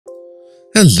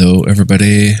Hello,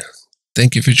 everybody.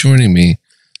 Thank you for joining me.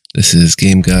 This is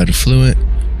Game God Fluent,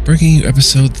 bringing you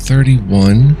episode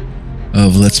 31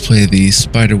 of Let's Play the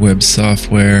Spiderweb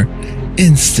Software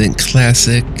Instant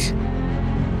Classic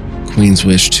Queen's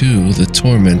Wish 2, the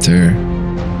Tormentor.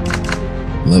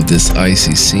 Love this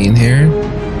icy scene here.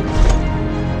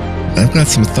 I've got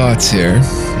some thoughts here.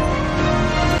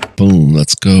 Boom,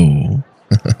 let's go.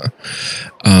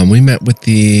 We met with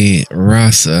the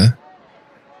Raasa.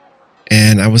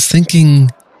 And I was thinking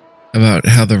about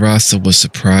how the Raasa was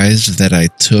surprised that I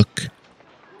took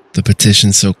the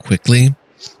petition so quickly.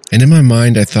 And in my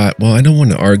mind, I thought, well, I don't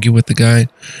want to argue with the guy.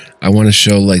 I want to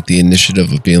show like the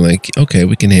initiative of being like, okay,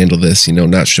 we can handle this,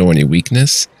 not show any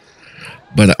weakness.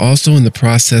 But also in the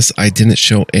process, I didn't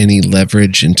show any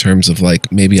leverage in terms of like,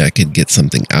 maybe I could get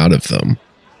something out of them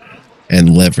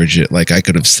and leverage it. Like I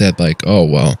could have said like, oh,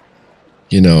 well,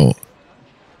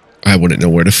 I wouldn't know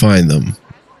where to find them.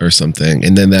 Or something,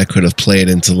 and then that could have played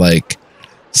into like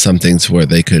something to where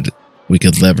we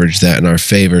could leverage that in our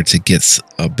favor to get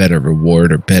a better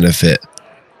reward or benefit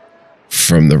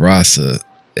from the Raasa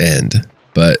end.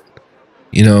 But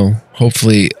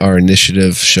hopefully our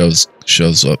initiative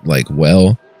shows up like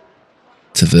well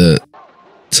to the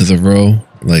row,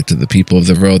 like to the people of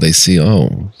the row. They see,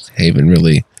 oh, Haven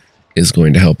really is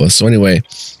going to help us. So anyway,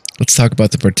 let's talk about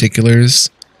the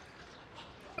particulars.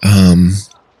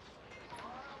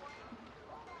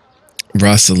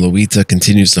 Raasa Loita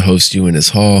continues to host you in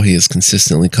his hall. He is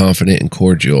consistently confident and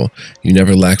cordial. You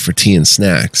never lack for tea and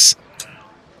snacks.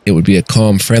 It would be a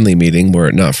calm, friendly meeting were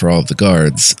it not for all of the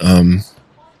guards.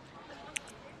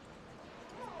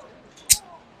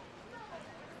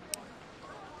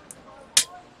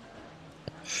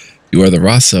 You are the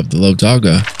Raasa of the Low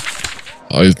Dhaga.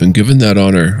 I have been given that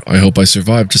honor. I hope I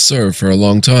survive to serve for a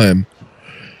long time.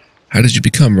 How did you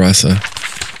become Raasa?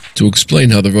 To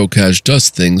explain how the Rokaj does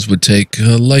things would take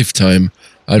a lifetime.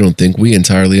 I don't think we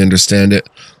entirely understand it.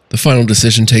 The final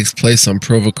decision takes place on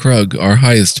Prova Krug, our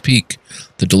highest peak.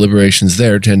 The deliberations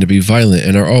there tend to be violent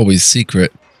and are always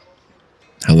secret.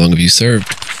 How long have you served?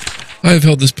 I have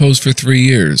held this post for 3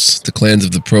 years. The clans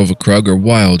of the Prova Krug are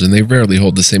wild and they rarely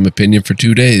hold the same opinion for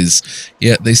 2 days,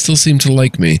 yet they still seem to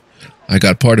like me. I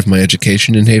got part of my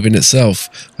education in Haven itself.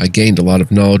 I gained a lot of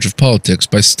knowledge of politics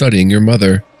by studying your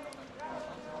mother.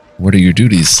 What are your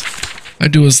duties? I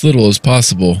do as little as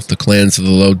possible. The clans of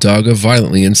the Low Dhaga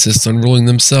violently insist on ruling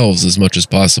themselves as much as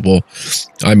possible.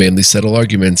 I mainly settle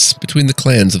arguments between the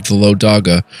clans of the Low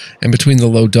Dhaga and between the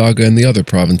Low Dhaga and the other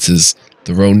provinces.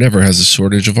 The row never has a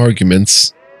shortage of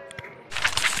arguments.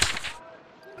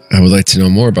 I would like to know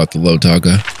more about the Low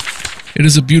Dhaga. It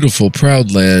is a beautiful,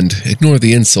 proud land. Ignore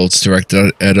the insults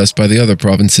directed at us by the other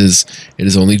provinces. It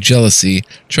is only jealousy.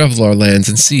 Travel our lands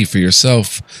and see for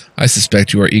yourself. I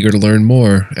suspect you are eager to learn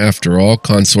more. After all,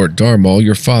 Consort Darmal,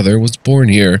 your father, was born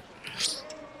here.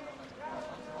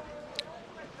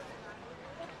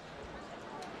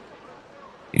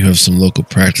 You have some local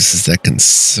practices that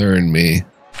concern me.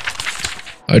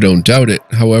 I don't doubt it.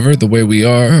 However, the way we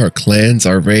are, our clans,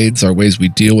 our raids, our ways we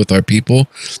deal with our people,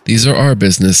 these are our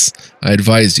business. I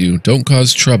advise you, don't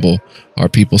cause trouble. Our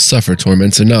people suffer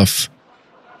torments enough.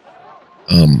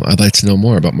 I'd like to know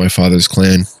more about my father's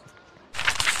clan.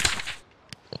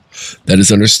 That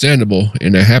is understandable.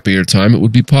 In a happier time, it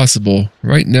would be possible.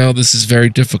 Right now, this is very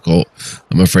difficult.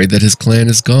 I'm afraid that his clan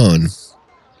is gone.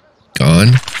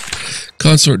 Gone?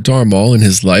 Consort Darmal in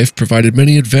his life provided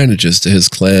many advantages to his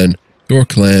clan. Your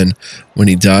clan. When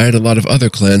he died, a lot of other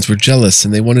clans were jealous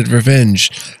and they wanted revenge.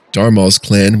 Darmal's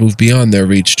clan moved beyond their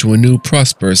reach to a new,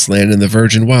 prosperous land in the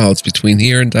Virgin Wilds between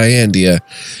here and Diandia.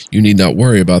 You need not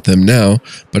worry about them now,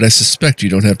 but I suspect you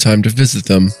don't have time to visit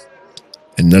them.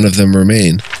 And none of them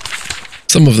remain.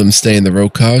 Some of them stay in the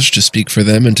Rokaj to speak for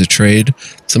them and to trade.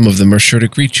 Some of them are sure to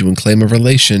greet you and claim a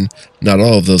relation. Not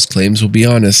all of those claims will be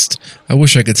honest. I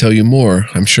wish I could tell you more.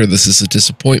 I'm sure this is a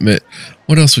disappointment.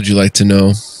 What else would you like to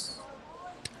know?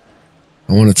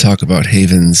 I want to talk about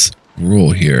Haven's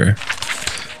rule here.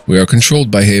 We are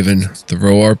controlled by Haven. The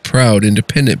Row are proud,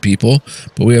 independent people,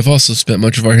 but we have also spent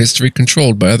much of our history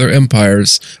controlled by other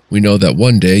empires. We know that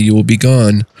one day you will be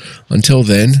gone. Until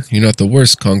then, you're not the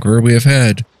worst conqueror we have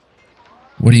had.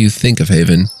 What do you think of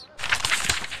Haven?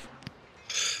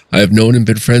 I have known and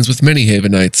been friends with many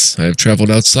Havenites. I have traveled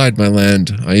outside my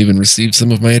land. I even received some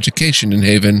of my education in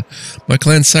Haven. My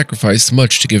clan sacrificed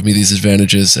much to give me these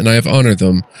advantages, and I have honored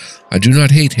them. I do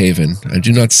not hate Haven. I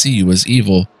do not see you as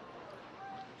evil.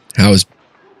 How has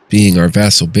being our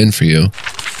vassal been for you?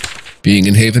 Being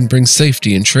in Haven brings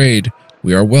safety and trade.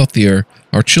 We are wealthier.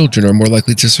 Our children are more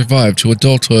likely to survive to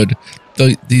adulthood.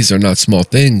 These are not small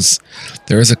things.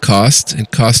 There is a cost.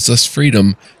 It costs us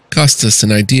freedom, costs us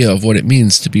an idea of what it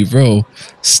means to be Ro.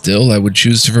 Still, I would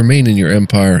choose to remain in your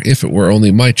empire if it were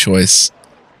only my choice.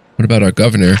 What about our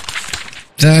governor?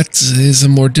 That is a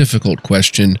more difficult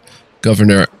question.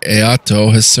 Governor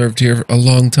Eato has served here a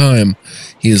long time.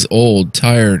 He is old,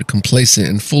 tired, complacent,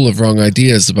 and full of wrong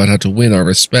ideas about how to win our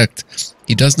respect.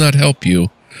 He does not help you.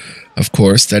 Of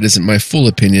course, that isn't my full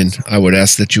opinion. I would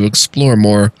ask that you explore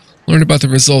more, learn about the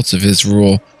results of his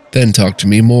rule, then talk to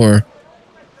me more.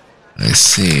 I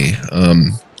see.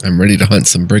 I'm ready to hunt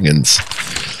some brigands.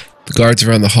 The guards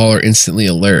around the hall are instantly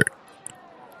alert.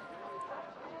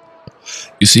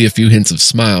 You see a few hints of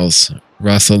smiles.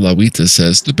 Raasa Lawita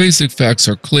says, the basic facts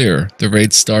are clear. The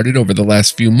raids started over the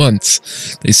last few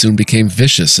months. They soon became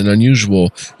vicious and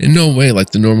unusual, in no way like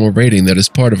the normal raiding that is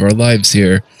part of our lives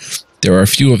here. There are a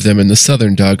few of them in the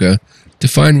southern Dhaga. To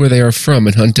find where they are from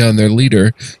and hunt down their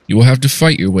leader, you will have to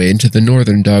fight your way into the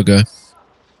northern Dhaga.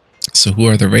 So who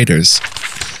are the raiders?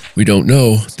 We don't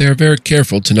know. They are very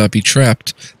careful to not be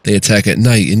trapped. They attack at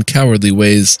night in cowardly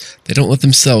ways. They don't let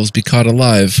themselves be caught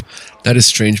alive. That is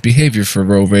strange behavior for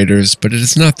Ro raiders, but it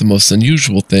is not the most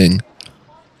unusual thing.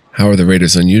 How are the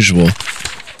raiders unusual?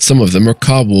 Some of them are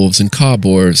cobwolves and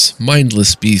cobors,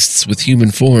 mindless beasts with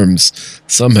human forms.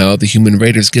 Somehow, the human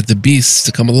raiders get the beasts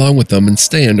to come along with them and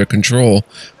stay under control.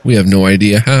 We have no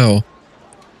idea how.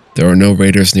 There are no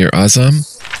raiders near Azam?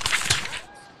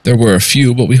 There were a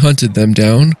few, but we hunted them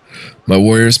down. My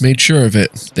warriors made sure of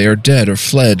it. They are dead or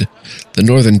fled. The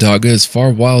northern Dhaga is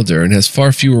far wilder and has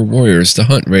far fewer warriors to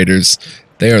hunt raiders.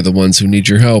 They are the ones who need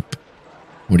your help.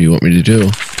 What do you want me to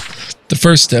do? The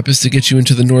first step is to get you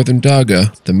into the northern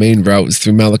Dhaga. The main route is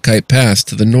through Malachite Pass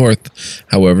to the north.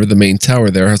 However, the main tower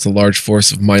there has a large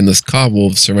force of mindless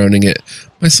cobwolves surrounding it.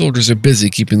 My soldiers are busy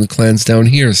keeping the clans down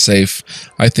here safe.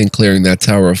 I think clearing that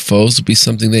tower of foes will be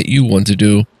something that you want to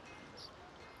do.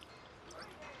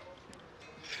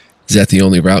 Is that the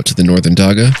only route to the northern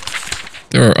Dhaga?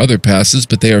 There are other passes,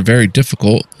 but they are very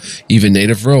difficult. Even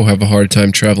native Ro have a hard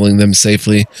time traveling them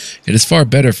safely. It is far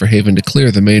better for Haven to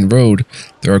clear the main road.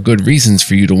 There are good reasons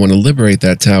for you to want to liberate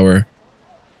that tower.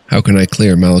 How can I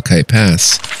clear Malachite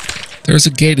Pass? There is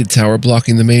a gated tower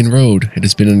blocking the main road. It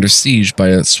has been under siege by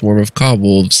a swarm of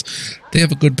cobwolves. They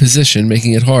have a good position,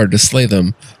 making it hard to slay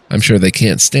them. I'm sure they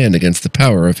can't stand against the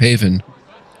power of Haven.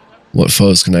 What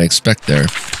foes can I expect there?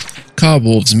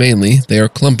 Cobwolves mainly. They are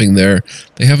clumping there.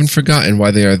 They haven't forgotten why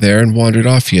they are there and wandered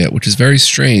off yet, which is very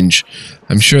strange.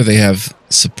 I'm sure they have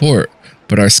support,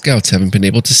 but our scouts haven't been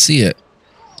able to see it.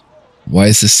 Why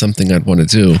is this something I'd want to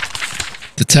do?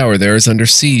 The tower there is under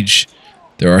siege.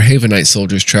 There are Havenite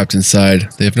soldiers trapped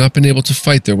inside. They have not been able to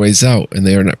fight their ways out, and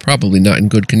they are probably not in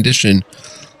good condition.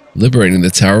 Liberating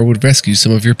the tower would rescue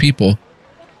some of your people.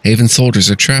 Haven soldiers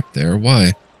are trapped there.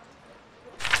 Why?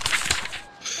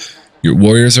 Your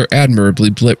warriors are admirably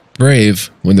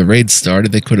brave. When the raid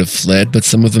started, they could have fled, but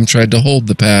some of them tried to hold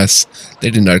the pass.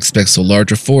 They did not expect so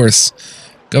large a force.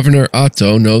 Governor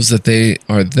Atto knows that they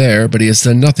are there, but he has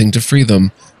done nothing to free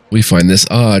them. We find this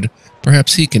odd.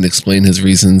 Perhaps he can explain his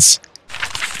reasons.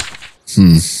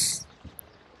 That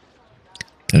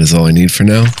is all I need for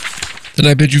now. Then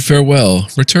I bid you farewell.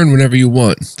 Return whenever you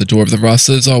want. The door of the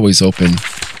Raasa is always open.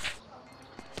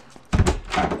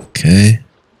 Okay.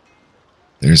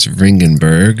 There's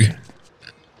Ringenberg.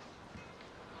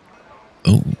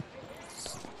 Oh.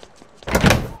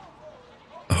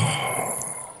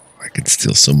 I could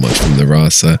steal so much from the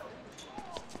Raasa.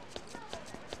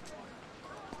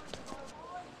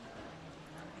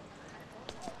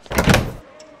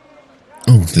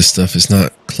 Oh, this stuff is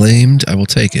not claimed. I will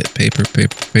take it. Paper,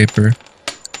 paper, paper.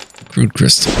 Crude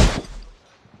crystal.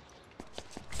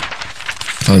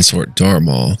 Consort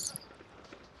Darmal.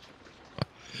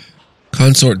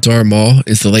 Consort Darmal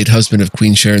is the late husband of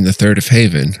Queen Sharon III of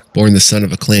Haven. Born the son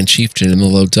of a clan chieftain in the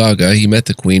Low Dhaga, he met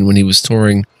the queen when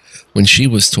she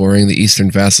was touring the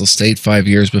eastern vassal state 5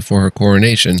 years before her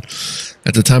coronation.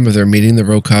 At the time of their meeting, the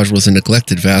Rokaj was a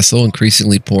neglected vassal,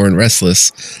 increasingly poor and restless.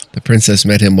 The princess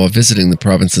met him while visiting the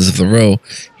provinces of the Ro,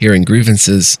 hearing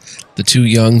grievances. The two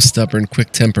young, stubborn,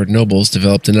 quick-tempered nobles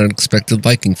developed an unexpected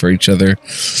liking for each other.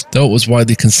 Though it was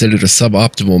widely considered a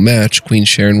suboptimal match, Queen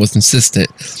Sharon was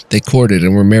insistent. They courted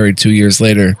and were married 2 years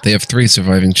later. They have 3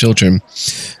 surviving children.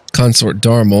 Consort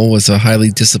Darmal was a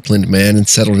highly disciplined man and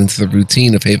settled into the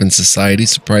routine of Haven society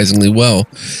surprisingly well.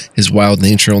 His wild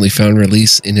nature only found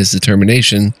release in his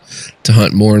determination to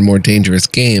hunt more and more dangerous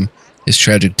game. His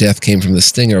tragic death came from the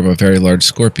stinger of a very large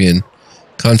scorpion.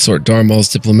 Consort Darmal's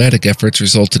diplomatic efforts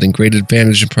resulted in great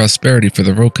advantage and prosperity for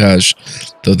the Rokaj,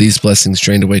 though these blessings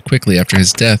drained away quickly after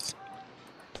his death.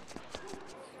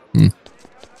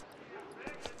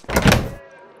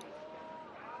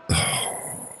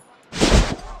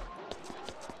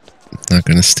 not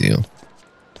going to steal.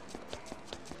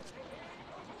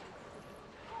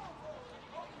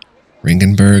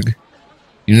 Ringenberg.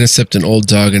 You intercept an old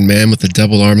Dhagan man with a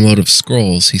double armload of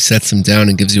scrolls. He sets him down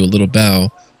and gives you a little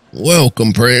bow.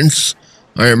 Welcome, Prince.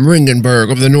 I am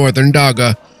Ringenberg of the Northern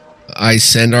Dhaga. I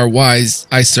serve our wise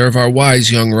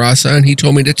young Raasa, and he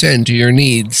told me to tend to your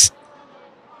needs.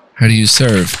 How do you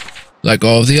serve? Like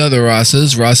all of the other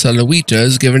Raasas, Raasa Lawita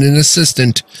is given an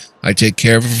assistant. I take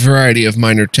care of a variety of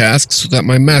minor tasks so that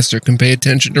my master can pay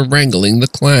attention to wrangling the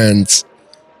clans.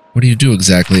 What do you do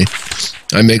exactly?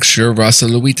 I make sure Raasa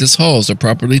Lawita's halls are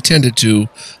properly tended to.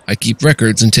 I keep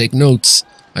records and take notes.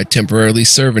 I temporarily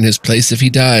serve in his place if he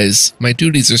dies. My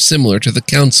duties are similar to the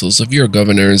councils of your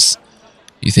governors.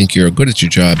 You think you're good at your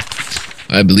job?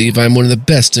 I believe I'm one of the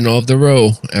best in all of the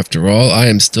row. After all, I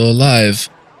am still alive.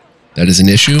 That is an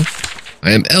issue?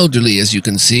 I am elderly, as you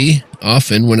can see.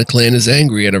 Often, when a clan is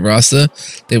angry at a Raasa,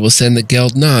 they will send the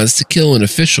Geld Naz to kill an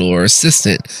official or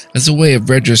assistant as a way of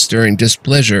registering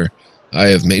displeasure. I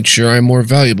have made sure I'm more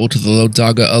valuable to the Low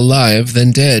Dhaga alive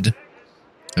than dead.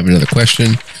 I have another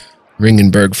question.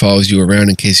 Ringenberg follows you around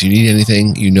in case you need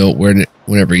anything. You know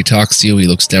whenever he talks to you, he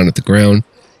looks down at the ground.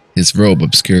 His robe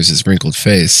obscures his wrinkled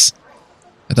face.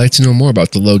 I'd like to know more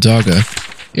about the Low Dhaga.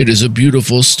 It is a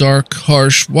beautiful, stark,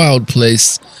 harsh, wild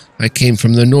place. I came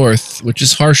from the north, which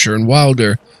is harsher and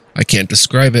wilder. I can't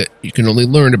describe it. You can only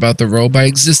learn about the row by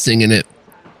existing in it.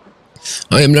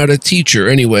 I am not a teacher,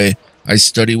 anyway. I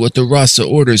study what the Raasa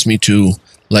orders me to.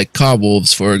 Like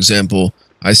cobwebs, for example.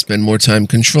 I spend more time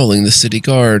controlling the city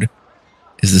guard.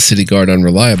 Is the city guard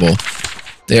unreliable?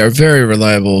 They are very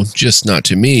reliable, just not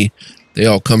to me. They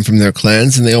all come from their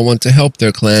clans, and they all want to help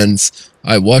their clans.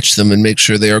 I watch them and make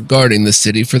sure they are guarding the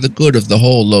city for the good of the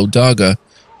whole Low Dhaga.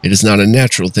 It is not a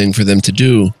natural thing for them to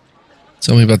do.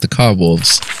 Tell me about the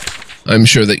cobwebs. I'm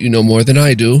sure that you know more than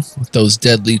I do. Those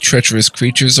deadly, treacherous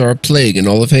creatures are a plague in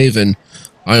all of Haven.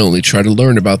 I only try to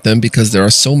learn about them because there are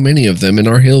so many of them in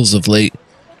our hills of late.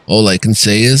 All I can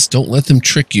say is, don't let them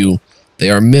trick you.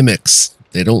 They are mimics.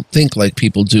 They don't think like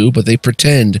people do, but they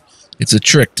pretend. It's a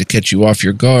trick to catch you off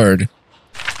your guard.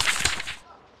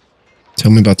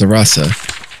 Tell me about the Raasa.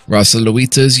 Raasa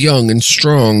Lawita is young and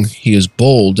strong. He is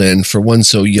bold and, for one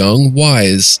so young,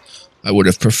 wise. I would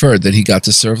have preferred that he got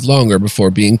to serve longer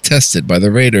before being tested by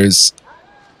the raiders.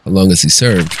 How long has he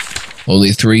served?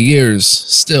 Only 3 years.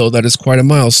 Still, that is quite a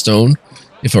milestone.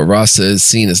 If a Raasa is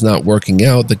seen as not working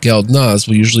out, the Geld Naz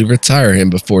will usually retire him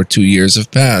before 2 years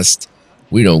have passed.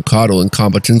 We don't coddle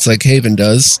incompetence like Haven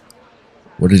does.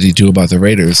 What did he do about the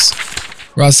raiders?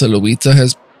 Raasa Lawita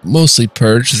has mostly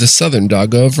purged the southern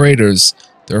Dhaga of raiders.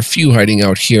 There are a few hiding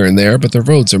out here and there, but the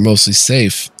roads are mostly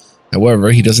safe.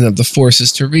 However, he doesn't have the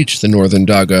forces to reach the northern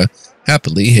Dhaga.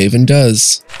 Happily, Haven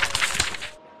does.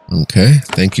 Okay,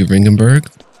 thank you, Ringenberg.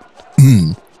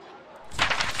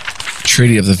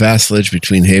 Treaty of the vassalage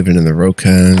between Haven and the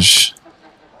Rokaj.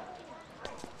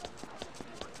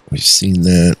 We've seen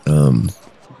that.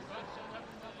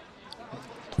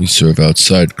 We serve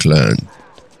outside clan.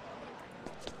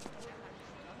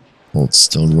 Old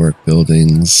stonework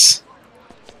buildings.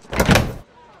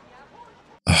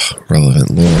 Ugh, relevant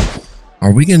lore.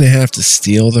 Are we going to have to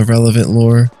steal the relevant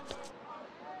lore?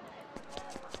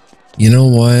 You know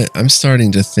what? I'm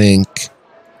starting to think...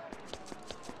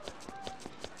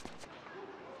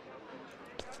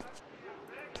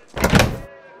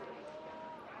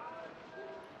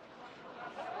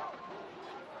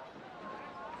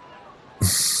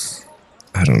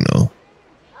 I don't know.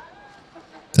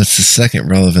 That's the second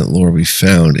relevant lore we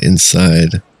found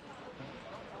inside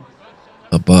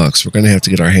a box. We're going to have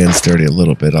to get our hands dirty a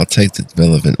little bit. I'll take the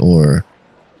relevant ore.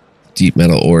 Deep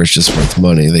metal ore is just worth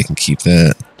money. They can keep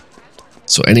that.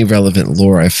 So any relevant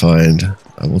lore I find,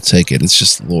 I will take it. It's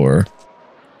just lore.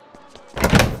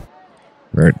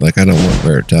 Where, like, I don't want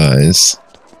where it dies.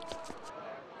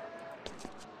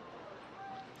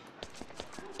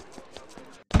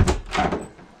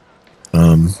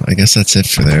 I guess that's it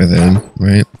for there then,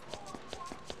 right?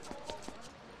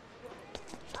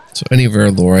 So any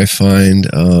rare lore I find,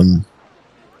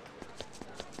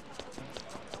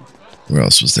 where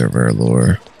else was there rare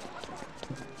lore?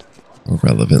 Or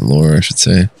relevant lore, I should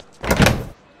say.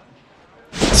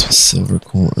 This was silver,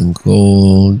 gold, and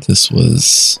gold. This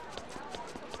was...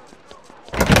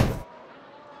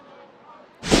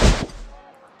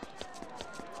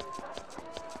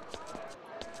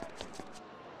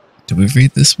 Did we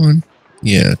read this one?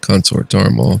 Yeah, Consort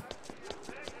Darmal.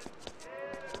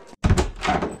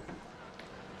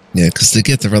 Yeah, because to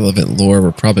get the relevant lore,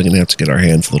 we're probably going to have to get our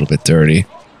hands a little bit dirty.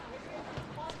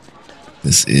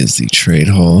 This is the trade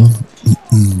hall.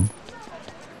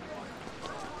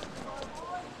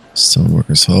 Stonework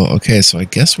Well, okay, so I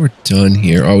guess we're done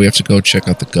here. Oh, we have to go check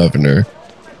out the governor.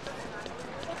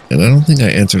 And I don't think I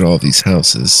entered all these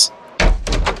houses.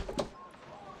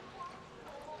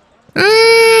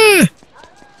 Ah!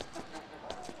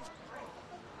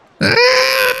 Ah!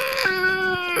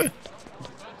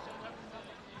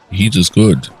 Heat is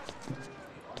good.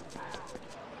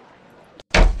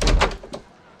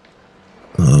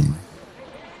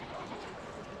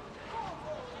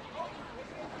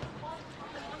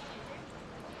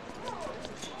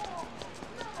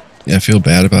 Yeah, I feel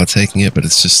bad about taking it, but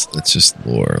it's just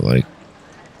lore. Like,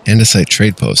 andesite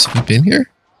trade post. Have you been here?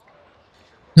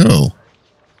 No.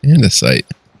 Andesite.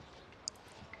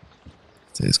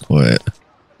 Stays quiet.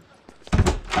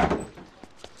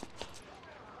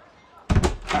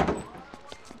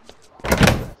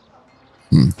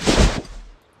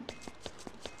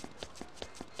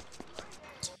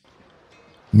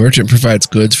 Merchant provides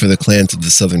goods for the clans of the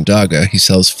Southern Dhaga. He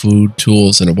sells food,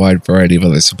 tools, and a wide variety of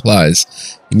other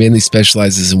supplies. He mainly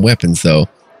specializes in weapons, though.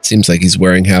 Seems like he's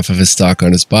wearing half of his stock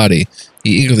on his body.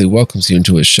 He eagerly welcomes you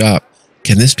into his shop.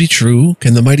 Can this be true?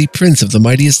 Can the mighty prince of the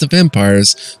mightiest of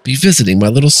empires be visiting my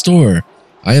little store?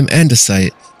 I am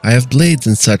andesite. I have blades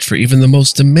and such for even the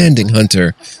most demanding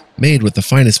hunter, made with the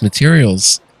finest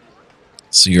materials.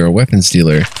 So you're a weapons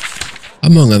dealer.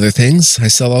 Among other things, I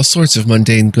sell all sorts of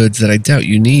mundane goods that I doubt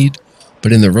you need.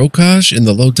 But in the Rokaj, in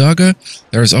the Low Dhaga,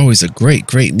 there is always a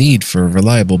great need for a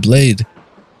reliable blade.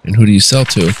 And who do you sell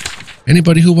to?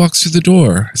 Anybody who walks through the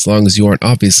door. As long as you aren't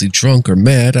obviously drunk or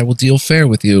mad, I will deal fair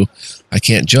with you. I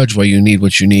can't judge why you need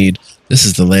what you need. This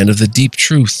is the land of the deep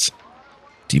truth.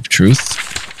 Deep truth?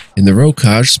 In the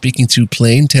Rokaj, speaking too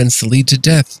plain tends to lead to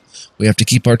death. We have to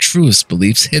keep our truest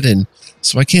beliefs hidden,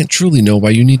 so I can't truly know why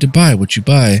you need to buy what you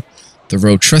buy. The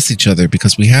Ro trust each other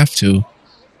because we have to.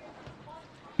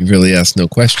 You really ask no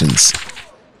questions.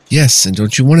 Yes, and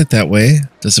don't you want it that way?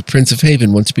 Does a Prince of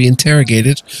Haven want to be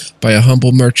interrogated by a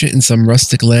humble merchant in some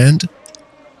rustic land?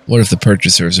 What if the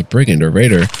purchaser is a brigand or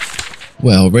raider?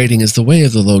 Well, raiding is the way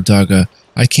of the Low Dhaga.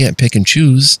 I can't pick and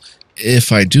choose.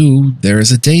 If I do, there is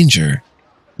a danger.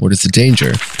 What is the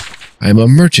danger? I am a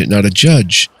merchant, not a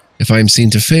judge. If I am seen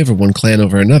to favor one clan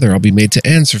over another, I'll be made to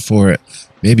answer for it.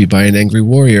 Maybe by an angry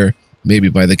warrior. Maybe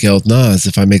by the Geld Naz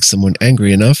if I make someone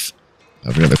angry enough. I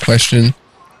have another question.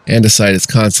 Andesite is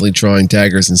constantly drawing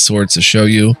daggers and swords to show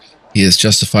you. He is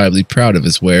justifiably proud of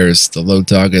his wares. The Low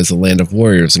Dhaga is a land of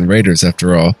warriors and raiders,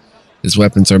 after all. His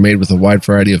weapons are made with a wide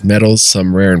variety of metals,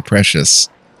 some rare and precious.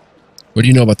 What do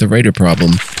you know about the raider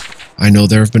problem? I know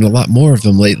there have been a lot more of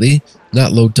them lately.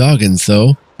 Not Low Dhagans,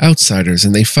 though. Outsiders,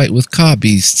 and they fight with Ka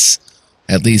beasts.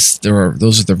 At least,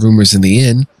 those are the rumors in the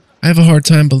inn. I have a hard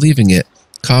time believing it.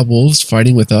 Ka wolves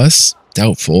fighting with us?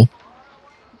 Doubtful.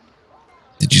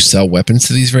 Did you sell weapons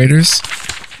to these raiders?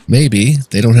 Maybe.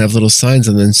 They don't have little signs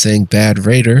on them saying bad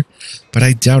raider, but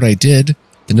I doubt I did.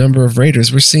 The number of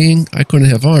raiders we're seeing, I couldn't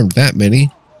have armed that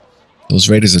many. Those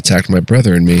raiders attacked my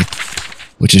brother and me,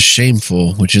 which is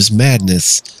shameful, which is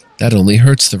madness. That only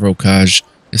hurts the Rokaj.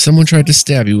 If someone tried to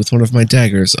stab you with one of my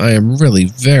daggers, I am really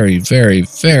very, very,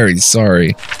 very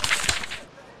sorry.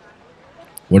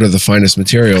 What are the finest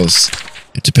materials?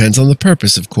 It depends on the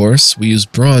purpose, of course. We use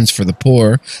bronze for the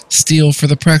poor, steel for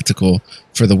the practical.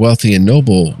 For the wealthy and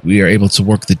noble, we are able to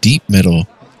work the deep metal.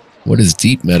 What is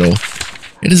deep metal?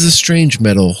 It is a strange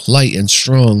metal, light and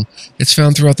strong. It's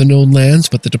found throughout the known lands,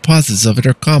 but the deposits of it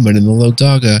are common in the Low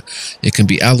Dhaga. It can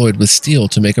be alloyed with steel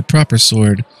to make a proper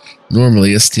sword.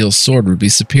 Normally, a steel sword would be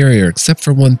superior, except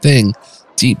for one thing.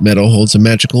 Deep metal holds a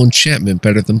magical enchantment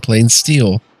better than plain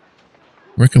steel.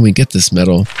 Where can we get this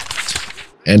metal?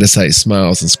 Andesite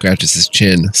smiles and scratches his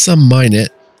chin. Some mine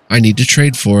it. I need to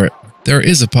trade for it. There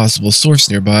is a possible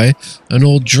source nearby, an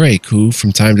old drake who,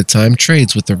 from time to time,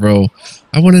 trades with the Ro.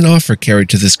 I want an offer carried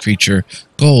to this creature.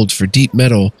 Gold for deep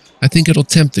metal. I think it'll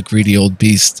tempt the greedy old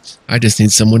beast. I just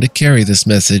need someone to carry this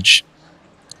message.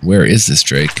 Where is this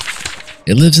drake?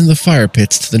 It lives in the fire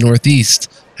pits to the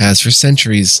northeast. Has for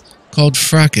centuries. Called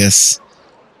Fracas.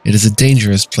 It is a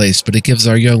dangerous place, but it gives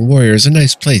our young warriors a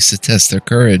nice place to test their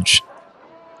courage.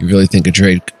 You really think a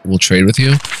drake will trade with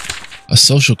you? A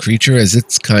social creature, as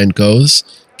its kind goes,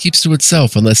 keeps to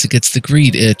itself unless it gets the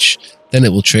greed itch. Then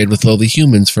it will trade with lowly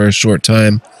humans for a short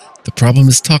time. The problem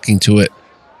is talking to it.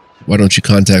 Why don't you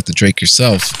contact the drake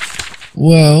yourself?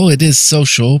 Well, it is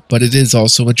social, but it is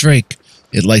also a drake.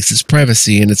 It likes its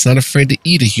privacy, and it's not afraid to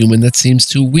eat a human that seems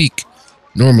too weak.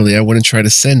 Normally, I wouldn't try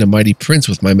to send a mighty prince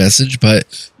with my message,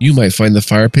 but you might find the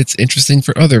fire pits interesting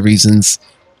for other reasons.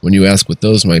 When you ask what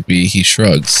those might be, he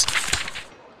shrugs.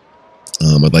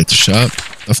 I'd like to shop.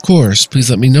 Of course, please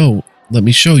let me know. Let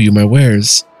me show you my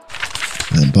wares.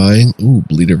 I'm buying. Ooh,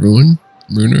 Bleeder Ruin.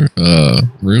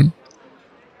 Rune.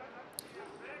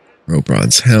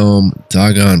 Robron's helm.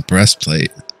 Dagon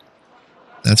breastplate.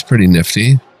 That's pretty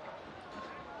nifty.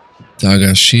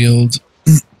 Dhaga shield.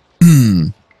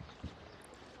 And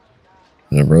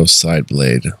a rose side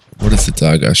blade. What is the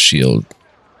Dhaga shield?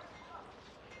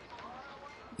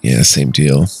 Yeah, same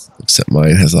deal. Except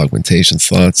mine has augmentation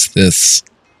slots. This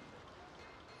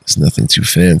is nothing too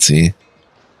fancy.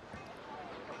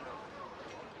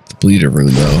 The bleeder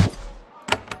rune, though,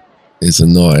 is a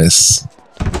noise.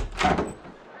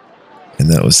 And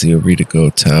that was the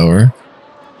Aritigo Tower.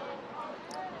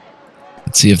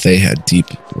 Let's see if they had deep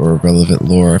or relevant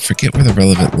lore. I forget where the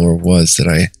relevant lore was that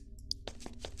I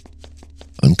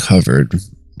uncovered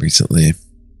recently.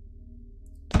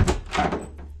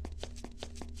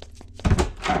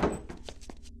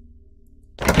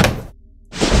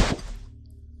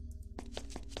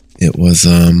 It was,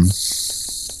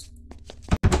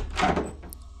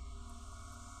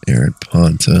 Arid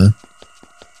Ponta.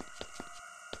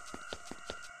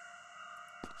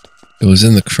 It was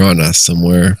in the Kronos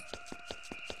somewhere.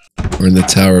 Or in the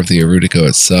Tower of the Arutico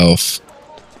itself.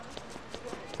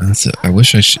 I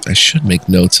wish I should make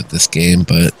notes of this game,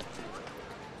 but...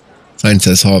 Sign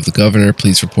says, Hall of the Governor,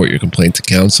 please report your complaint to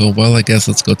council. Well, I guess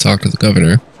let's go talk to the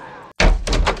governor.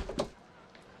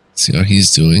 See how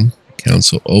he's doing.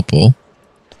 Council Opal.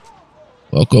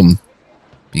 Welcome.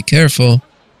 Be careful.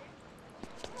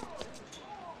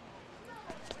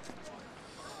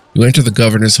 You enter the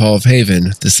Governor's Hall of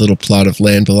Haven. This little plot of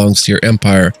land belongs to your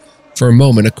empire. For a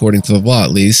moment, according to the law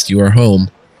at least, you are home.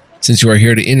 Since you are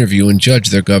here to interview and judge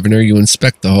their governor, you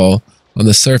inspect the hall. On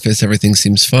the surface, everything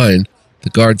seems fine. The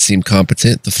guards seem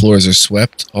competent, the floors are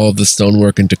swept, all of the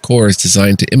stonework and decor is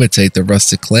designed to imitate the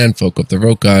rustic clanfolk of the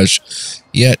Rokaj.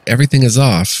 Yet, everything is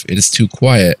off. It is too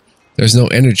quiet. There's no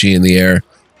energy in the air.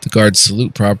 The guards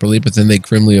salute properly, but then they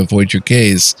grimly avoid your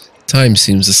gaze. Time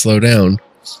seems to slow down.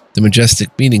 The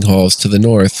majestic meeting halls to the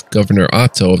north, Governor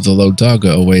Otto of the Low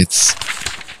Dhaga awaits.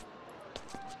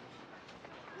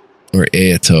 Or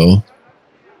Aeto.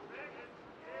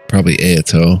 Probably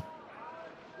Aeto.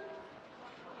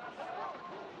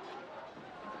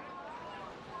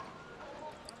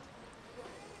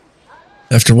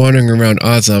 After wandering around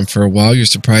Azam for a while, you're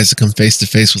surprised to come face to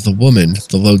face with a woman.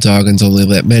 The Low Dhagans only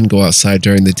let men go outside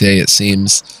during the day, it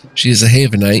seems. She is a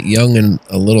Havenite, young and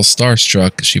a little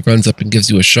starstruck. She runs up and gives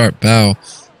you a sharp bow.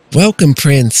 Welcome,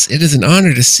 Prince. It is an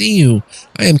honor to see you.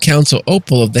 I am Council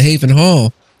Opal of the Haven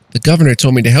Hall. The governor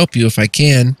told me to help you if I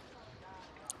can.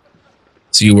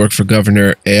 So you work for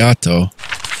Governor Aeto?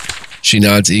 She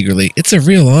nods eagerly. It's a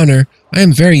real honor. I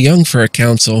am very young for a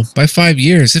council, by 5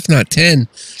 years, if not 10.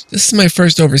 This is my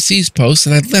first overseas post,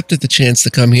 and I leapt at the chance to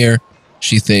come here.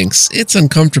 She thinks. It's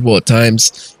uncomfortable at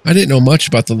times. I didn't know much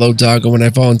about the Low Dhaga when I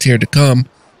volunteered to come.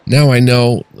 Now I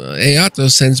know. Aeto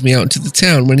sends me out into the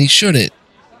town when he shouldn't.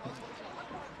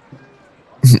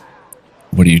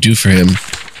 What do you do for him?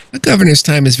 A governor's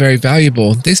time is very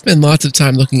valuable. They spend lots of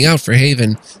time looking out for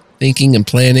Haven, thinking and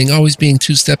planning, always being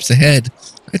 2 steps ahead.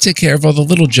 I take care of all the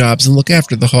little jobs and look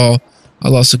after the hall.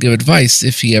 I'll also give advice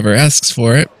if he ever asks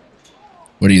for it.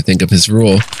 What do you think of his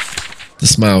rule? The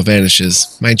smile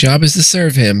vanishes. My job is to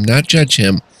serve him, not judge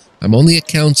him. I'm only a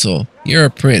council. You're a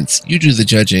prince. You do the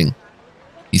judging.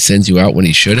 He sends you out when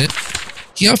he shouldn't?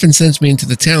 He often sends me into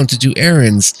the town to do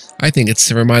errands. I think it's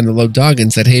to remind the Low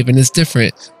Dhagans that Haven is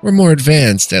different. We're more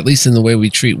advanced, at least in the way we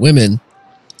treat women.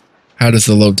 How does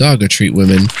the Low Dhaga treat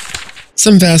women?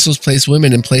 Some vassals place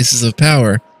women in places of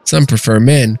power. Some prefer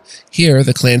men. Here,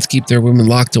 the clans keep their women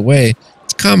locked away.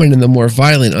 It's common in the more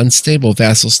violent, unstable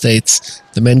vassal states.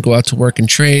 The men go out to work and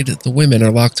trade. The women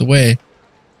are locked away.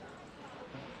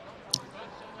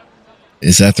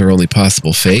 Is that their only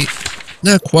possible fate?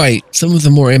 Not quite. Some of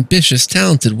the more ambitious,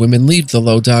 talented women leave the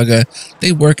Low Dhaga.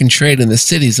 They work and trade in the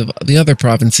cities of the other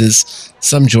provinces.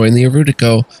 Some join the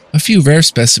Arutico. A few rare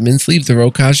specimens leave the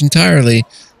Rokaj entirely.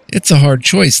 It's a hard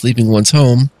choice leaving one's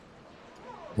home.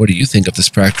 What do you think of this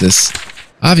practice?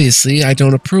 Obviously, I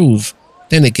don't approve.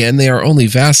 Then again, they are only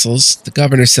vassals. The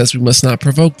governor says we must not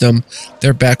provoke them.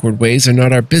 Their backward ways are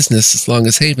not our business as long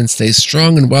as Haven stays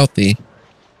strong and wealthy.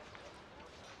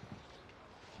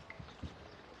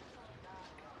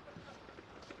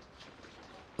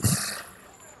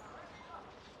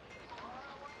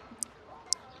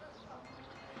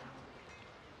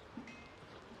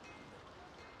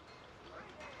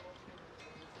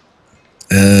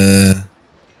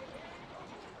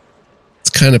 It's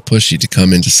kind of pushy to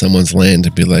come into someone's land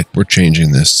and be like, we're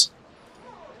changing this.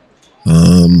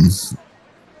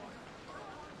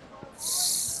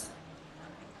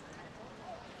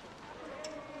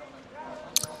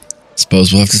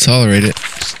 Suppose we'll have to tolerate it.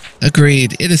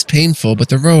 Agreed. It is painful, but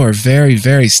the Row are very,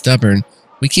 very stubborn.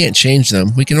 We can't change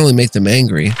them. We can only make them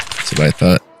angry. That's what I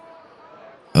thought.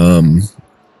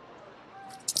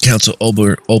 Council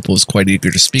Opal is quite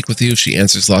eager to speak with you. She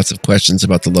answers lots of questions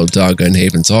about the Low Dhaga and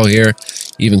Haven's Hall here,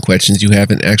 even questions you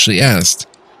haven't actually asked.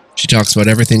 She talks about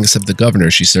everything except the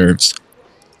governor she serves.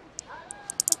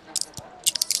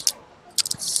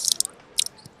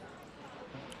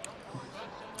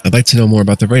 I'd like to know more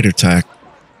about the raider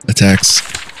attacks.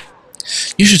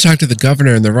 You should talk to the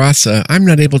governor and the Raasa. I'm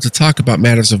not able to talk about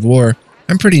matters of war.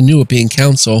 I'm pretty new at being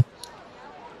council.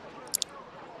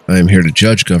 I am here to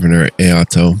judge Governor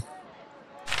Ayato.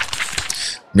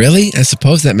 Really? I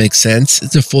suppose that makes sense.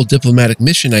 It's a full diplomatic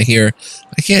mission, I hear.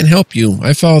 I can't help you.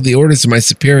 I follow the orders of my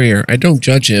superior. I don't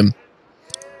judge him.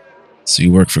 So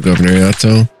you work for Governor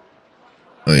Ayato?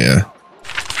 Oh, yeah.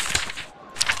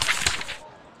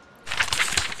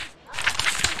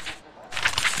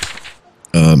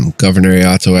 Governor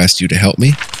Ayato asked you to help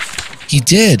me? He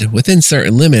did, within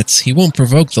certain limits. He won't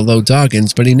provoke the Low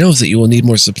Dhagans, but he knows that you will need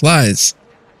more supplies.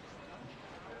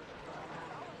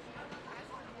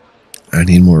 I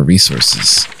need more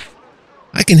resources.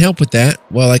 I can help with that.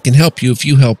 Well, I can help you if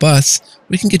you help us.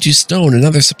 We can get you stone and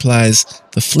other supplies.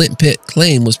 The Flint Pit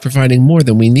claim was providing more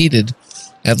than we needed.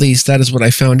 At least, that is what I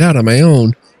found out on my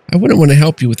own. I wouldn't want to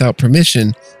help you without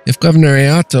permission. If Governor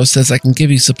Ayato says I can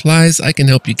give you supplies, I can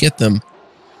help you get them.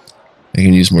 I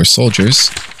can use more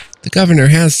soldiers. The governor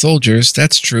has soldiers,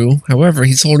 that's true. However,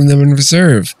 he's holding them in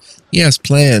reserve. He has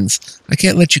plans. I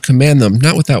can't let you command them,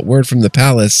 not without word from the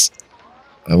palace.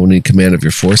 I will need command of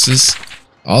your forces.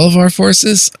 All of our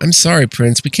forces? I'm sorry,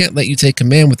 Prince. We can't let you take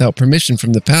command without permission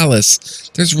from the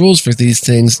palace. There's rules for these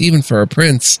things, even for a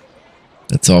prince.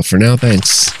 That's all for now,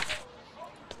 thanks.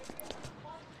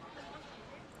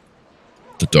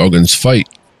 The Dhagans fight.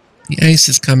 The ice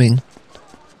is coming.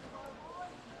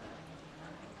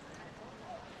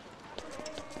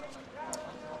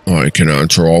 I can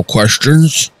answer all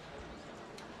questions.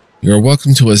 You are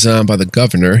welcome to Azam by the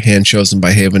governor, hand chosen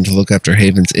by Haven to look after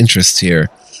Haven's interests here.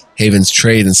 Haven's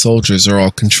trade and soldiers are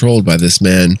all controlled by this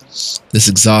man. This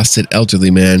exhausted,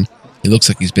 elderly man. He looks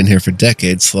like he's been here for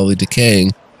decades, slowly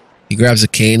decaying. He grabs a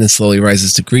cane and slowly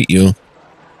rises to greet you.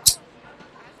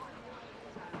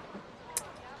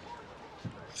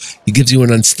 He gives you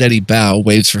an unsteady bow,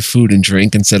 waves for food and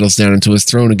drink, and settles down into his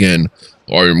throne again.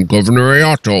 I am Governor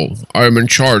Ayato. I am in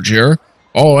charge here.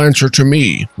 All answer to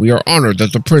me. We are honored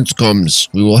that the prince comes.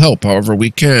 We will help however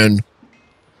we can.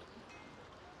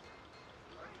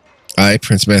 I,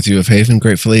 Prince Matthew of Haven,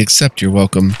 gratefully accept your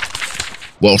welcome.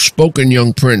 Well spoken,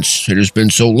 young prince. It has been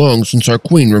so long since our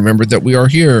queen remembered that we are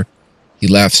here. He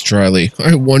laughs dryly.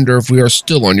 I wonder if we are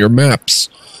still on your maps.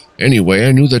 Anyway,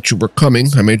 I knew that you were coming.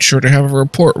 I made sure to have a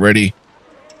report ready.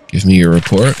 Give me your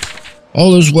report.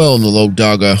 All is well in the Low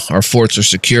Dhaga. Our forts are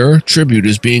secure. Tribute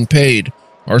is being paid.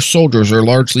 Our soldiers are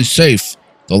largely safe.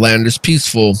 The land is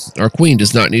peaceful. Our queen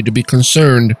does not need to be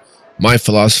concerned. My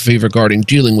philosophy regarding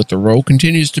dealing with the Row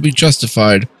continues to be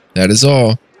justified. That is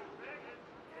all.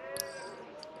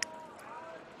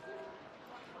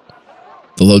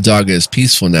 The Low Dhaga is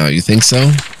peaceful now, you think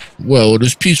so? Well, it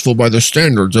is peaceful by the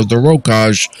standards of the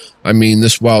Rokaj. I mean,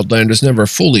 this wild land is never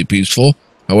fully peaceful.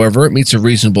 However, it meets a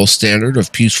reasonable standard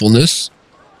of peacefulness.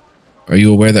 Are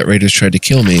you aware that raiders tried to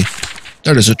kill me?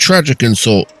 That is a tragic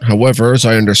insult. However, as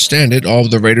I understand it, all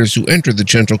of the raiders who entered the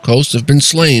Gentle Coast have been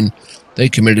slain. They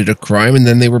committed a crime and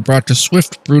then they were brought to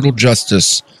swift, brutal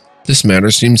justice. This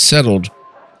matter seems settled.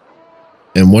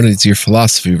 And what is your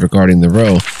philosophy regarding the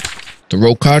Row? The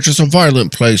Rokaj is a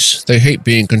violent place. They hate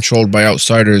being controlled by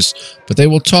outsiders, but they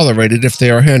will tolerate it if they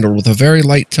are handled with a very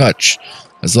light touch.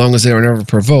 As long as they are never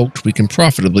provoked, we can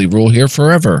profitably rule here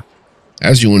forever.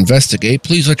 As you investigate,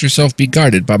 please let yourself be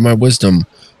guided by my wisdom.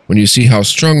 When you see how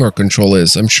strong our control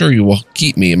is, I'm sure you will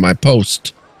keep me in my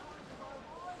post.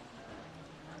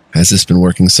 Has this been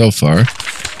working so far?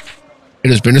 It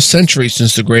has been a century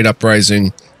since the Great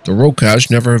Uprising. The Rokaj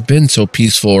never have been so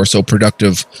peaceful or so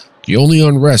productive. The only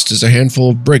unrest is a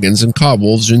handful of brigands and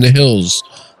cobwolves in the hills.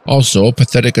 Also, a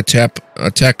pathetic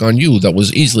attack on you that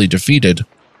was easily defeated.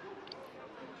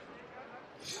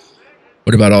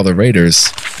 What about all the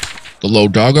raiders? The Low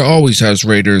Dhaga always has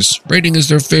raiders. Raiding is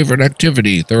their favorite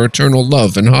activity, their eternal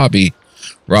love and hobby.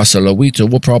 Raasa Lawita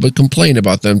will probably complain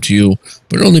about them to you,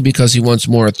 but only because he wants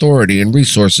more authority and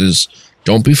resources.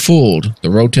 Don't be fooled. The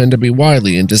Row tend to be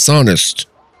wily and dishonest.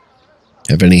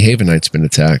 Have any Havenites been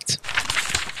attacked?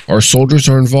 Our soldiers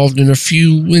are involved in a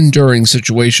few enduring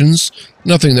situations.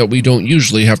 Nothing that we don't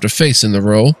usually have to face in the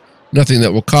Row. Nothing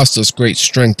that will cost us great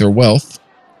strength or wealth.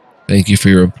 Thank you for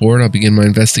your report. I'll begin my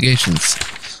investigations.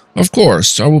 Of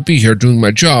course, I will be here doing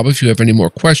my job if you have any more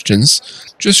questions.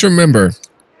 Just remember,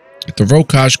 the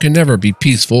Rokaj can never be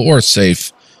peaceful or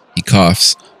safe. He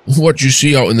coughs. What you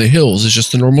see out in the hills is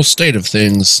just the normal state of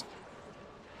things.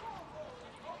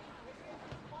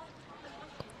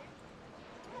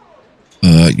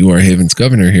 You are Haven's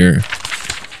governor here.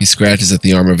 He scratches at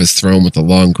the arm of his throne with a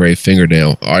long gray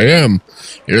fingernail. I am.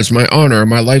 It is my honor and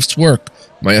my life's work.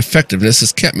 My effectiveness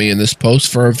has kept me in this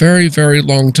post for a very, very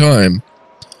long time.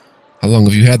 How long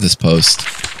have you had this post?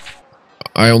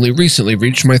 I only recently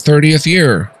reached my 30th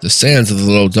year. The sands of the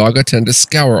Low Dhaga tend to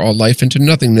scour all life into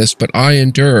nothingness, but I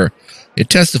endure. It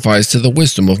testifies to the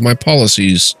wisdom of my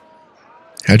policies.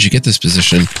 How'd you get this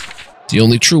position? The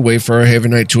only true way for a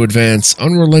Havenite to advance,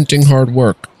 unrelenting hard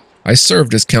work. I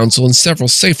served as counsel in several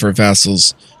safer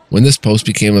vassals. When this post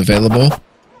became available,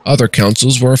 other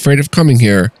councils were afraid of coming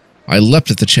here. I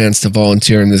leapt at the chance to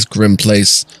volunteer in this grim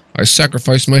place. I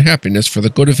sacrificed my happiness for the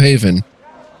good of Haven.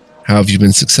 How have you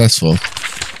been successful?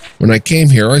 When I came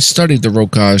here, I studied the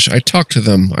Rokaj. I talked to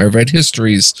them. I read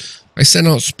histories. I sent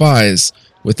out spies.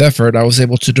 With effort, I was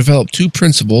able to develop 2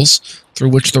 principles through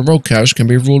which the Rokaj can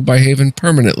be ruled by Haven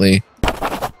permanently.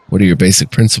 What are your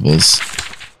basic principles?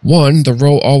 1. The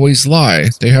Ro always lie.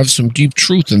 They have some deep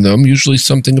truth in them, usually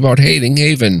something about hating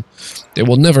Haven. They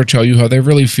will never tell you how they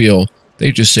really feel.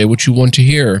 They just say what you want to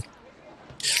hear.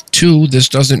 2. This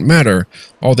doesn't matter.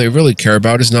 All they really care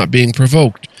about is not being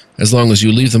provoked. As long as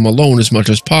you leave them alone as much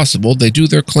as possible, they do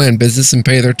their clan business and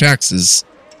pay their taxes.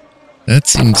 That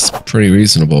seems pretty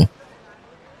reasonable.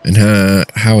 And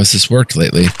how has this worked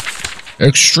lately?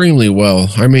 Extremely well.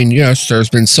 I mean, yes, there's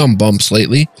been some bumps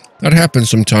lately. That happens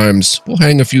sometimes. We'll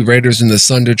hang a few raiders in the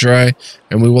sun to dry,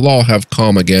 and we will all have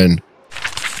calm again.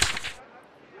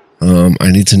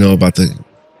 I need to know about the...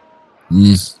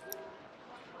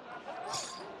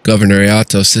 Governor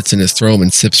Iato sits in his throne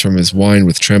and sips from his wine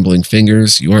with trembling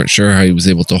fingers. You aren't sure how he was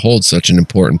able to hold such an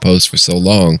important post for so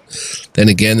long. Then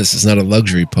again, this is not a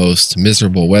luxury post.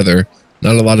 Miserable weather.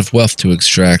 Not a lot of wealth to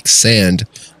extract. Sand.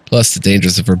 Plus the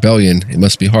dangers of rebellion. It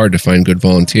must be hard to find good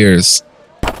volunteers.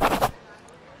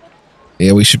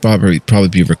 Yeah, we should probably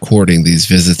be recording these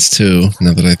visits too,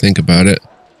 now that I think about it.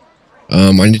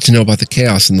 I need to know about the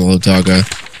chaos in the Low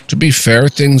Dhaga. To be fair,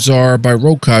 things are, by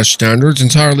Rokaj standards,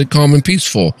 entirely calm and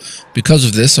peaceful. Because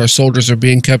of this, our soldiers are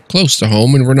being kept close to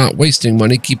home, and we're not wasting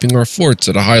money keeping our forts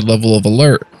at a high level of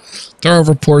alert. There are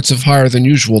reports of higher than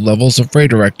usual levels of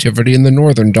raider activity in the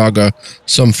northern Dhaga.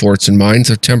 Some forts and mines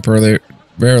have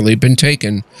temporarily been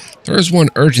taken. There is one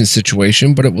urgent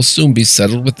situation, but it will soon be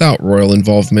settled without royal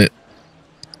involvement.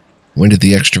 When did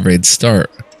the extra raids start?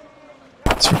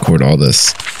 Let's record all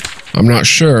this. I'm not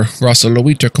sure.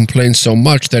 Raasa complains so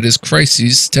much that his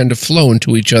crises tend to flow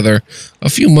into each other. A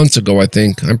few months ago, I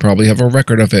think. I probably have a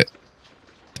record of it.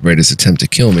 The raiders attempt to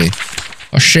kill me.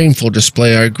 A shameful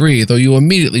display, I agree, though you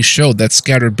immediately showed that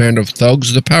scattered band of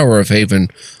thugs the power of Haven.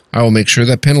 I will make sure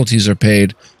that penalties are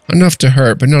paid. Enough to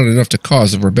hurt, but not enough to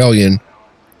cause a rebellion.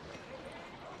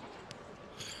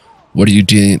 What are you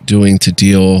doing to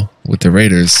deal with the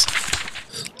raiders?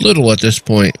 Little at this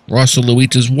point.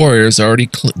 Raasa warriors already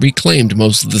reclaimed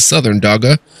most of the southern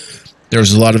Dhaga.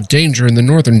 There's a lot of danger in the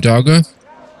northern Dhaga,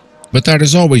 but that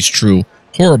is always true.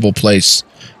 Horrible place.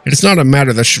 It is not a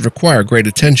matter that should require great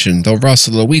attention, though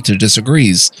Raasa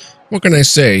disagrees. What can I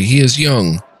say? He is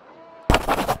young.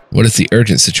 What is the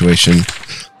urgent situation?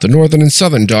 The northern and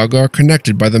southern Dhaga are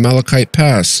connected by the Malachite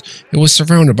Pass. It was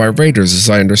surrounded by raiders, as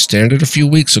I understand it, a few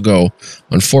weeks ago.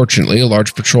 Unfortunately, a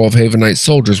large patrol of Havenite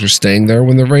soldiers were staying there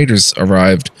when the raiders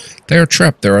arrived. They are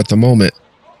trapped there at the moment.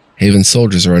 Haven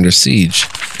soldiers are under siege.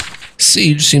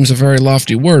 Siege seems a very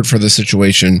lofty word for the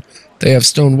situation. They have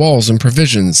stone walls and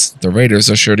provisions. The raiders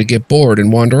are sure to get bored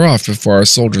and wander off before our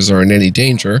soldiers are in any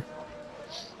danger.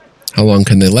 How long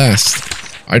can they last?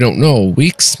 I don't know.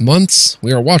 Weeks? Months?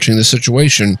 We are watching the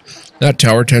situation. That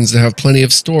tower tends to have plenty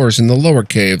of stores in the lower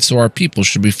cave, so our people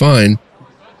should be fine.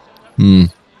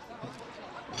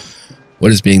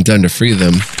 What is being done to free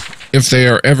them? If they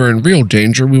are ever in real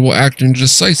danger, we will act in a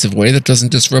decisive way that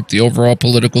doesn't disrupt the overall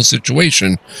political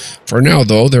situation. For now,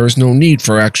 though, there is no need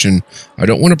for action. I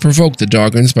don't want to provoke the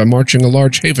Dhagans by marching a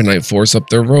large Havenite force up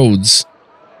their roads.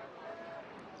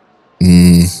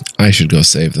 I should go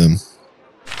save them.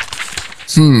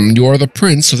 You are the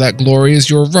prince, so that glory is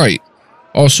your right.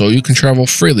 Also, you can travel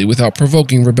freely without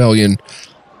provoking rebellion.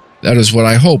 That is what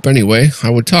I hope, anyway. I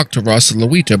would talk to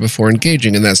Raasa before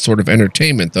engaging in that sort of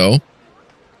entertainment, though.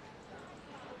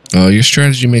 Your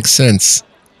strategy makes sense.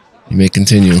 You may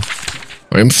continue.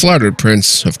 I am flattered,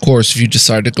 Prince. Of course, if you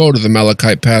decide to go to the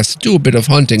Malachite Pass to do a bit of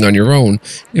hunting on your own,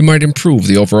 it might improve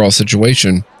the overall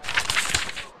situation.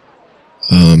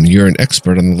 You're an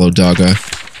expert on the Low Dhaga.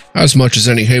 As much as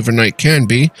any Havenite can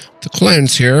be. The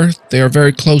clans here, they are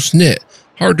very close-knit,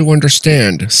 hard to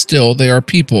understand. Still, they are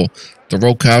people. The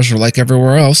Rokaj are like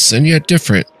everywhere else, and yet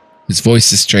different. His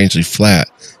voice is strangely flat.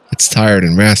 It's tired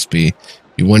and raspy.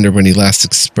 You wonder when he last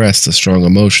expressed a strong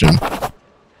emotion.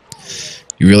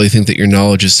 You really think that your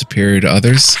knowledge is superior to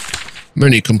others?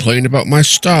 Many complain about my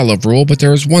style of rule, but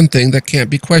there is one thing that can't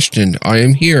be questioned. I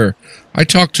am here. I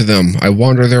talk to them. I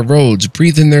wander their roads,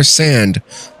 breathe in their sand.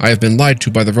 I have been lied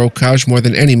to by the Rokaj more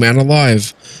than any man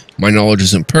alive. My knowledge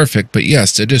isn't perfect, but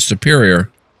yes, it is superior.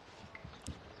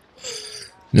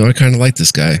 You know, I kind of like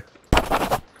this guy.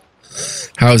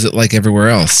 How is it like everywhere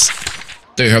else?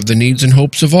 They have the needs and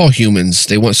hopes of all humans.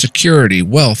 They want security,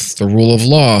 wealth, the rule of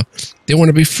law. They want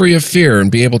to be free of fear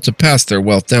and be able to pass their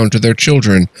wealth down to their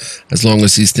children. As long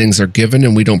as these things are given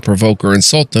and we don't provoke or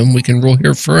insult them, we can rule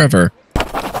here forever.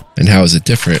 And how is it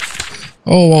different?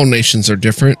 Oh, all nations are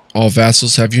different. All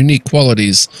vassals have unique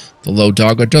qualities. The Low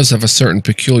Dhaga does have a certain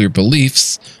peculiar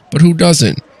beliefs, but who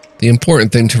doesn't? The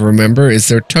important thing to remember is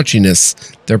their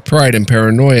touchiness, their pride and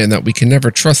paranoia, and that we can never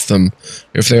trust them.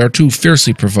 If they are too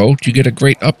fiercely provoked, you get a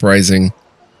great uprising.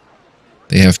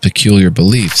 They have peculiar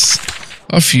beliefs.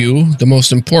 A few. The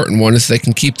most important one is they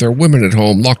can keep their women at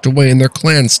home, locked away in their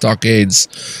clan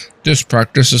stockades. This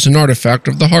practice is an artifact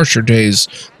of the harsher days,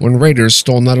 when raiders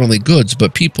stole not only goods,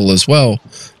 but people as well.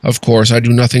 Of course, I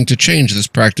do nothing to change this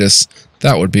practice.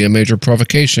 That would be a major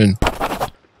provocation.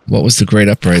 What was the Great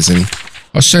Uprising?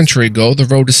 A century ago, the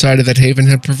Roe decided that Haven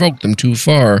had provoked them too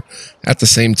far. At the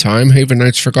same time,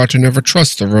 Havenites forgot to never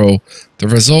trust the Roe. The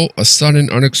result, a sudden,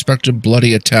 unexpected,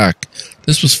 bloody attack.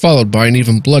 This was followed by an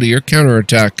even bloodier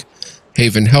counterattack.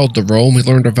 Haven held the Roe, and we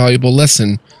learned a valuable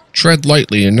lesson. Tread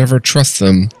lightly and never trust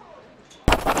them.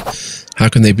 How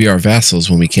can they be our vassals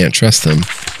when we can't trust them?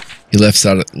 He lets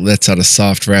out a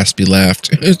soft, raspy laugh.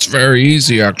 It's very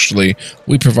easy, actually.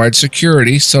 We provide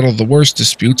security, settle the worst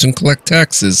disputes, and collect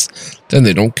taxes. Then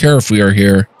they don't care if we are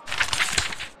here.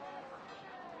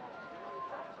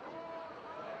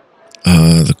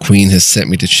 The Queen has sent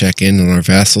me to check in on our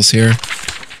vassals here.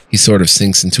 He sort of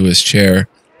sinks into his chair,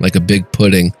 like a big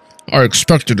pudding. I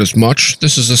expected as much.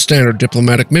 This is a standard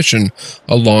diplomatic mission.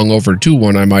 A long overdue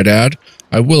one, I might add.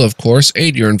 I will, of course,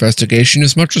 aid your investigation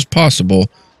as much as possible.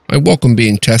 I welcome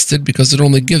being tested because it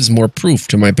only gives more proof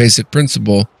to my basic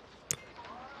principle.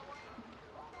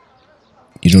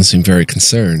 You don't seem very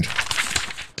concerned.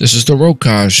 This is the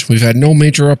Rokaj. We've had no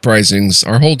major uprisings.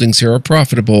 Our holdings here are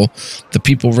profitable. The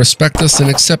people respect us and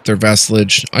accept their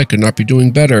vassalage. I could not be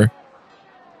doing better.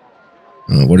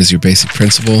 What is your basic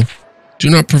principle? Do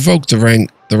not provoke the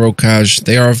Rokaj.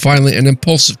 They are a violent and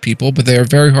impulsive people, but they are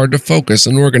very hard to focus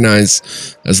and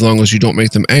organize. As long as you don't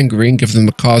make them angry and give them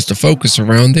a cause to focus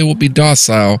around, they will be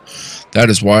docile.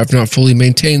 That is why I've not fully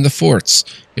maintained the forts.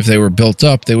 If they were built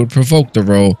up, they would provoke the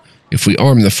Ro. If we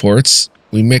arm the forts,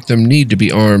 we make them need to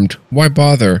be armed. Why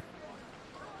bother?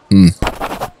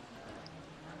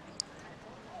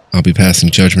 I'll be passing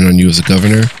judgment on you as a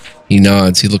governor. He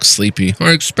nods. He looks sleepy.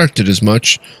 I expected as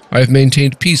much. I have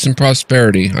maintained peace and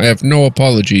prosperity. I have no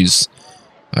apologies.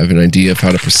 I have an idea of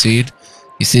how to proceed.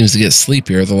 He seems to get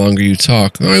sleepier the longer you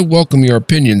talk. I welcome your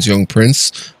opinions, young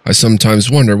prince. I sometimes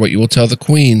wonder what you will tell the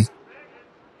Queen.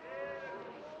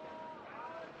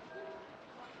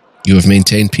 You have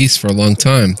maintained peace for a long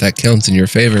time. That counts in your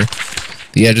favor.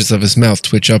 The edges of his mouth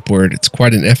twitch upward. It's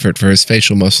quite an effort for his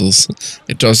facial muscles.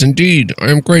 It does indeed. I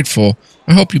am grateful.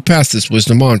 I hope you pass this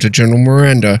wisdom on to General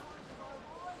Miranda.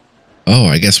 Oh,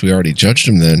 I guess we already judged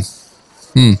him then.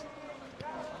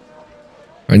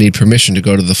 I need permission to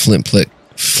go to the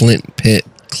Flint Pit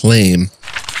claim.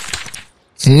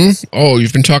 Oh,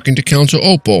 you've been talking to Council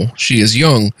Opal. She is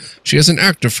young. She has an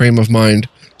active frame of mind.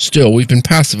 Still, we've been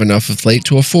passive enough of late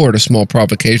to afford a small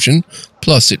provocation.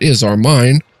 Plus, it is our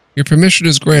mine. Your permission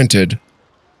is granted.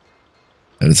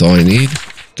 That is all I need.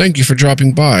 Thank you for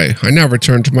dropping by. I now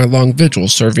return to my long vigil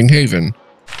serving Haven.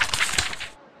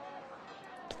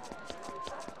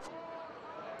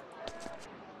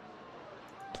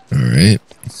 Alright.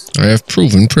 I have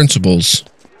proven principles.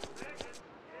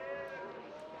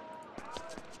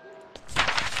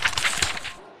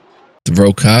 The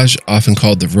Rokaj, often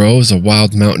called the Ro, is a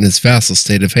wild mountainous vassal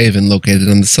state of Haven located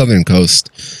on the southern coast.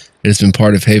 It has been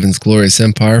part of Haven's glorious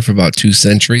empire for about 2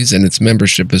 centuries, and its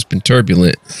membership has been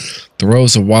turbulent. The Ro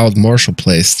is a wild martial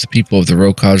place. The people of the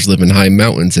Rokaj live in high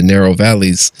mountains and narrow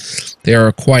valleys. They are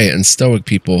a quiet and stoic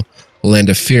people, a land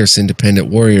of fierce, independent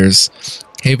warriors.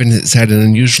 Haven has had an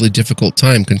unusually difficult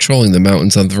time controlling the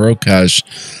mountains on the Rokaj.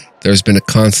 There's been a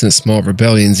constant small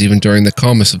rebellions even during the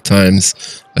calmest of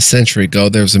times. A century ago,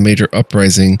 there was a major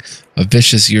uprising. A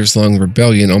vicious years-long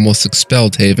rebellion almost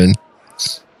expelled Haven.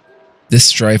 This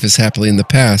strife is happily in the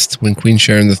past. When Queen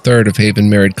Sharon III of Haven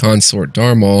married consort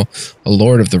Darmal, a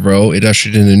lord of the Row, it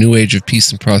ushered in a new age of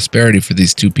peace and prosperity for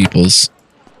these two peoples.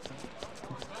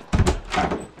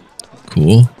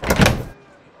 Cool.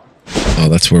 Oh,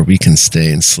 that's where we can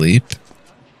stay and sleep.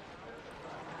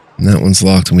 And that one's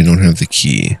locked and we don't have the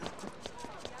key.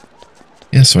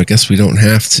 Yeah, so I guess we don't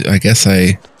have to. I guess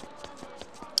I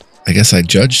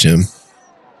judged him.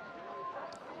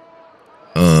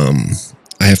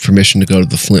 I have permission to go to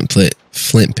the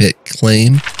Flint Pit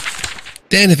claim.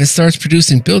 Then, if it starts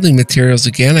producing building materials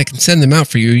again, I can send them out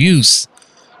for your use.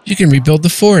 You can rebuild the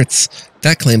forts.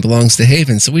 That claim belongs to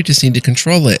Haven, so we just need to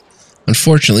control it.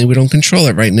 Unfortunately, we don't control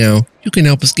it right now. You can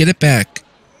help us get it back.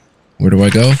 Where do I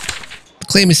go? The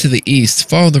claim is to the east.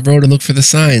 Follow the road and look for the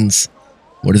signs.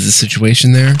 What is the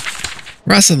situation there?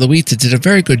 Raasa did a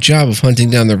very good job of hunting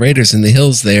down the raiders in the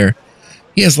hills there.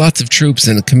 He has lots of troops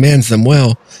and commands them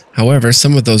well. However,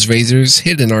 some of those raiders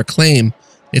hid in our claim.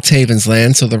 It's Haven's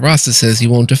land, so the Raasa says he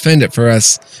won't defend it for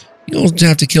us. You'll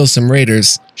have to kill some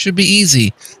raiders. Should be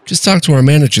easy. Just talk to our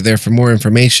manager there for more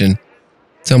information.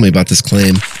 Tell me about this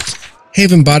claim.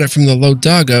 Haven bought it from the Low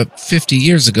Dhaga 50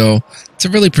 years ago. It's a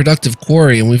really productive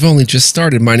quarry, and we've only just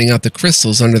started mining out the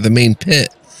crystals under the main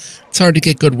pit. It's hard to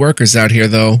get good workers out here,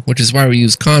 though, which is why we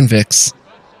use convicts.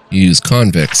 You use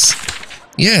convicts?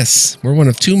 Yes, we're one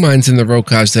of 2 mines in the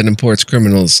Rokaj that imports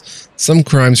criminals. Some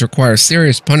crimes require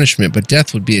serious punishment, but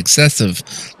death would be excessive.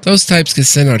 Those types get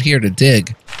sent out here to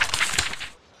dig.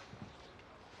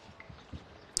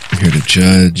 I'm here to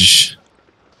judge.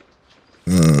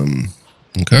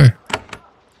 Okay.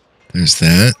 There's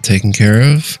that taken care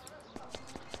of.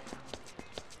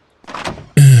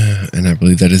 And I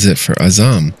believe that is it for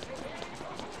Azam.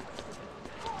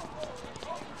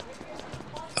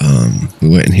 We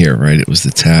went in here, right? It was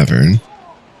the tavern.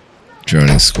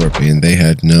 Drowning Scorpion. They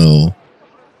had no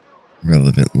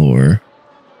relevant lore.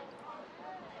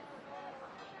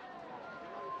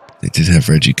 They did have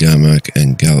Regigamak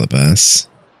and Galabas.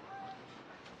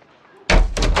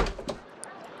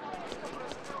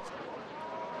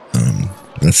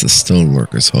 That's the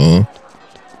Stoneworkers Hall.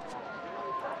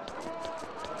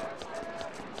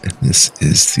 And this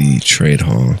is the Trade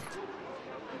Hall.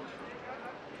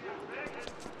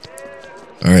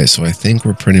 Alright, so I think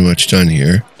we're pretty much done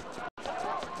here.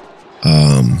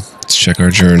 Let's check our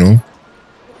journal.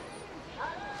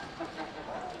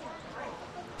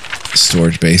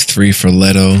 Storage base 3 for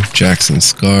Leto, Jackson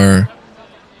Scar,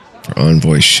 for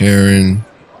Envoy Sharon,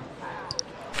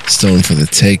 Stone for the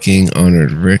Taking,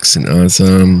 Honored Rix and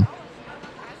Azam,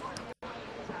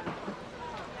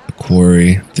 the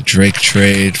Quarry, the Drake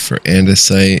Trade for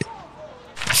Andesite,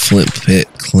 Flint Pit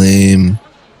Claim.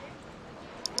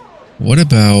 What did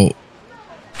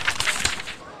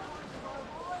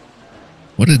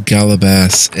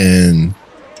Galabas and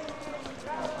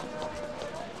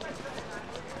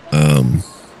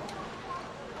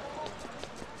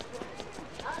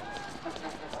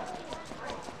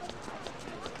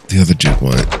the other dude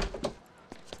want?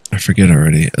 I forget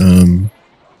already.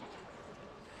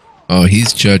 Oh,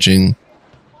 he's judging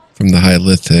from the High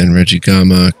Litha, and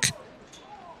Regigamak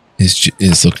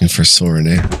is looking for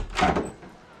Sorene.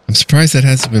 I'm surprised that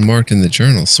hasn't been marked in the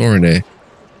journal. Sorene.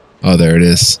 Oh, there it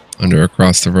is. Under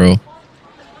across the row.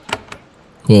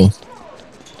 Cool.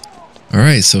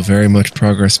 Alright, so very much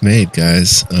progress made,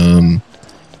 guys. I'm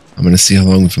going to see how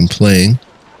long we've been playing.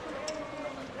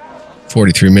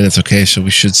 43 minutes. Okay, so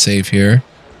we should save here.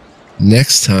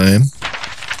 Next time,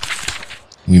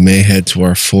 we may head to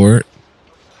our fort.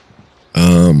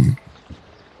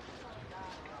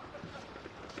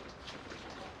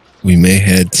 We may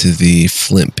head to the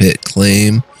Flint Pit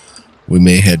Claim. We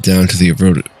may head down to the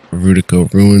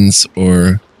Erudiko Ruins,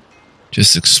 or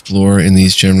just explore in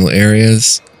these general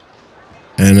areas.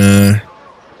 And,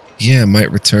 yeah,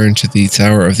 might return to the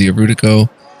Tower of the Erudiko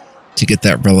to get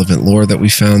that relevant lore that we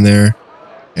found there.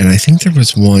 And I think there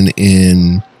was one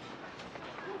in,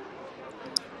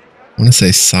 I want to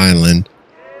say Silent.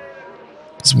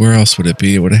 Because where else would it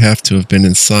be? It would have to have been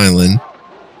in Silent.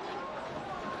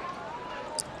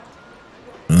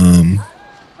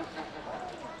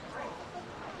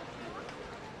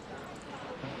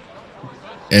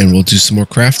 And we'll do some more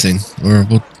crafting, or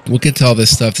we'll get to all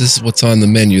this stuff. This is what's on the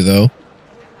menu, though.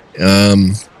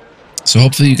 So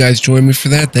hopefully you guys join me for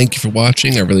that. Thank you for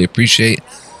watching. I really appreciate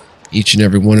each and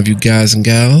every one of you guys and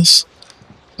gals.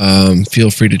 Feel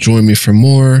free to join me for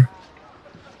more.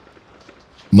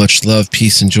 Much love,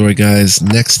 peace, and joy, guys.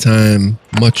 Next time,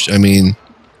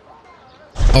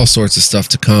 all sorts of stuff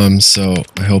to come, so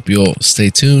I hope you'll stay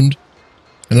tuned,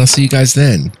 and I'll see you guys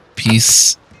then.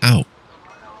 Peace out.